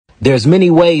There's many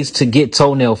ways to get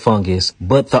toenail fungus,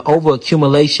 but the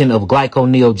overaccumulation of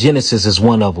glyconeogenesis is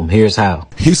one of them. Here's how.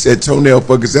 You said toenail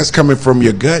fungus, that's coming from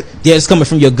your gut? Yeah, it's coming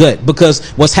from your gut, because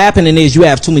what's happening is you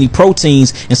have too many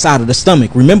proteins inside of the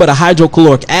stomach. Remember, the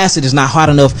hydrochloric acid is not hot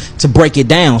enough to break it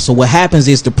down. So what happens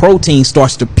is the protein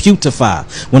starts to putrefy.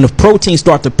 When the proteins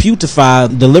start to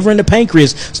putrefy, the liver and the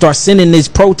pancreas start sending these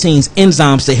proteins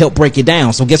enzymes to help break it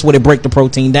down. So guess what it break the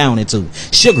protein down into?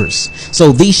 Sugars.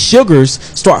 So these sugars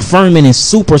start fermenting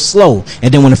super slow,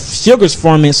 and then when the sugars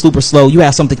ferment super slow, you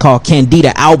have something called candida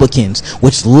albicans,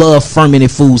 which love fermented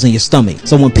foods in your stomach.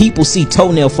 So when people see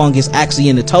toenail fungus actually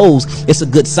in the toes, it's a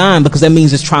good sign, because that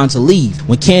means it's trying to leave.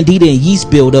 When candida and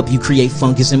yeast build up, you create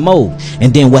fungus and mold,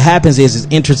 and then what happens is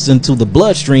it enters into the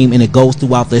bloodstream and it goes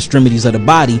throughout the extremities of the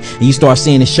body, and you start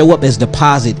seeing it show up as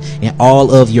deposit in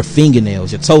all of your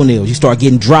fingernails, your toenails. You start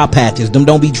getting dry patches. Them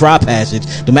don't be dry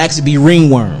patches, them actually be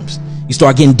ringworms. You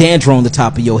start getting dandruff on the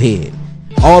top of your head.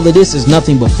 All of this is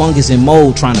nothing but fungus and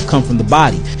mold trying to come from the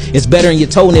body. It's better in your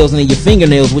toenails than in your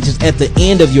fingernails, which is at the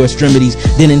end of your extremities,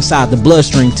 than inside the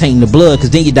bloodstream tainting the blood, because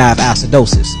then you die of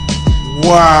acidosis.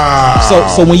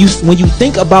 Wow. So when you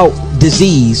think about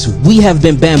disease, we have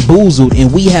been bamboozled,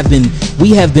 and we have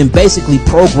been basically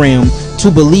programmed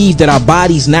to believe that our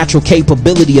body's natural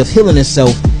capability of healing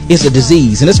itself is a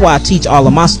disease. And that's why I teach all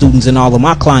of my students and all of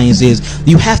my clients is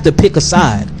you have to pick a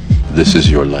side. This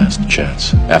is your last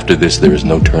chance. After this, there is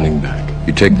no turning back.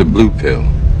 You take the blue pill.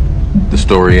 The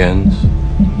story ends.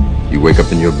 You wake up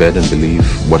in your bed and believe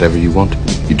whatever you want.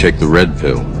 You take the red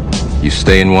pill. You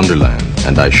stay in Wonderland,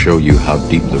 and I show you how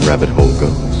deep the rabbit hole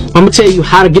goes. I'm gonna tell you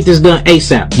how to get this done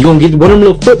ASAP. You're gonna get one of them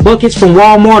little foot buckets from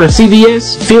Walmart or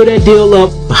CVS. Fill that deal up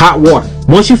with hot water.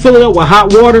 Once you fill it up with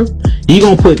hot water, you're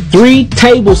gonna put 3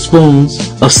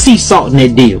 tablespoons of sea salt in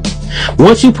that deal.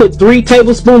 Once you put 3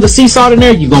 tablespoons of sea salt in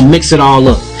there, you're gonna mix it all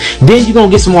up. Then you're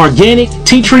gonna get some organic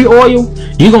tea tree oil.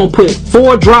 You're gonna put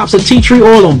 4 drops of tea tree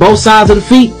oil on both sides of the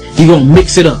feet. You're gonna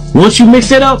mix it up. Once you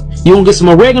mix it up, you're gonna get some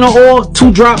oregano oil,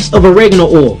 2 drops of oregano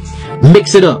oil.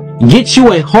 Mix it up. Get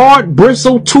you a hard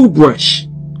bristle toothbrush.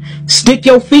 Stick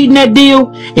your feet in that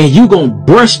deal, and you're gonna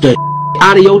brush the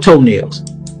out of your toenails.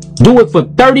 Do it for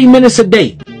 30 minutes a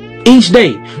day. Each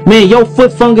day. Man, your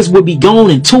foot fungus will be gone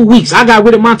in 2 weeks. I got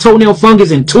rid of my toenail fungus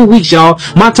in 2 weeks, y'all.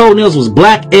 My toenails was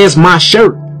black as my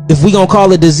shirt. If we gonna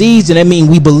call it disease, then that means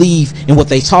we believe in what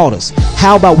they taught us.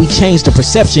 How about we change the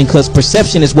perception, because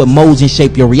perception is what molds and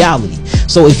shape your reality.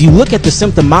 So if you look at the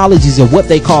symptomologies of what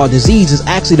they call disease, is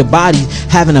actually the body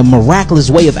having a miraculous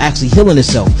way of actually healing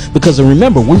itself. Because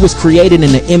remember, we was created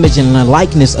in the image and the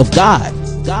likeness of God.